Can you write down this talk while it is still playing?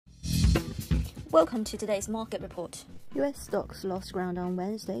Welcome to today's market report. US stocks lost ground on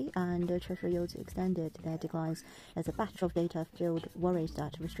Wednesday, and Treasury yields extended their declines as a batch of data fueled worries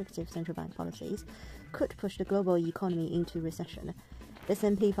that restrictive central bank policies could push the global economy into recession. The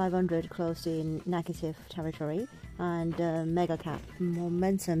S&P 500 closed in negative territory, and mega-cap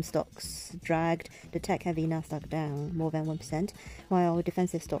momentum stocks dragged the tech-heavy Nasdaq down more than 1%, while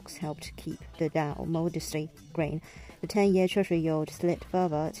defensive stocks helped keep the Dow modestly green. The 10-year Treasury yield slid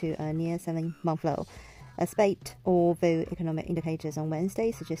further to a near 7-month low. A spate of economic indicators on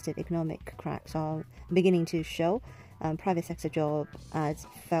Wednesday suggested economic cracks are beginning to show. Private sector job ads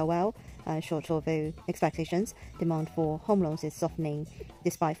fell well, short of expectations. Demand for home loans is softening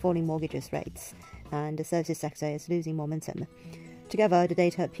despite falling mortgage rates, and the services sector is losing momentum. Together, the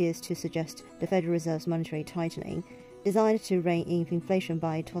data appears to suggest the Federal Reserve's monetary tightening, designed to rein in inflation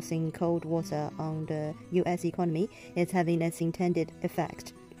by tossing cold water on the US economy, is having its intended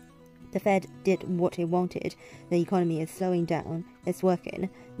effect. The Fed did what it wanted. The economy is slowing down. It's working.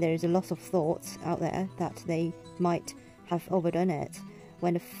 There is a lot of thoughts out there that they might have overdone it.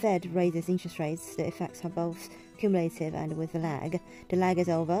 When the Fed raises interest rates, the effects are both cumulative and with a lag. The lag is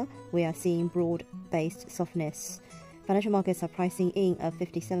over. We are seeing broad-based softness. Financial markets are pricing in a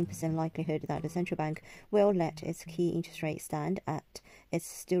 57% likelihood that the central bank will let its key interest rate stand at its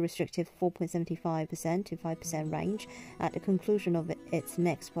still restrictive 4.75% to 5% range at the conclusion of its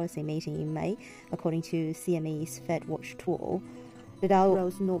next policy meeting in May, according to CME's FedWatch tool. The Dow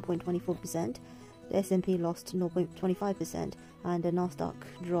rose 0.24%, the S&P lost 0.25%, and the Nasdaq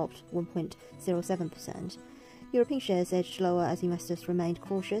dropped 1.07%. European shares edged lower as investors remained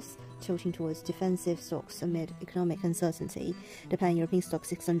cautious, tilting towards defensive stocks amid economic uncertainty. The Pan-European Stock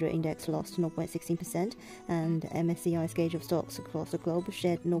 600 index lost 0.16%, and MSCI's gauge of stocks across the globe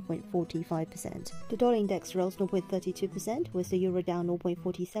shed 0.45%. The dollar index rose 0.32%, with the euro down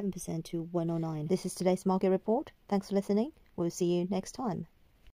 0.47% to 109. This is today's market report. Thanks for listening. We'll see you next time.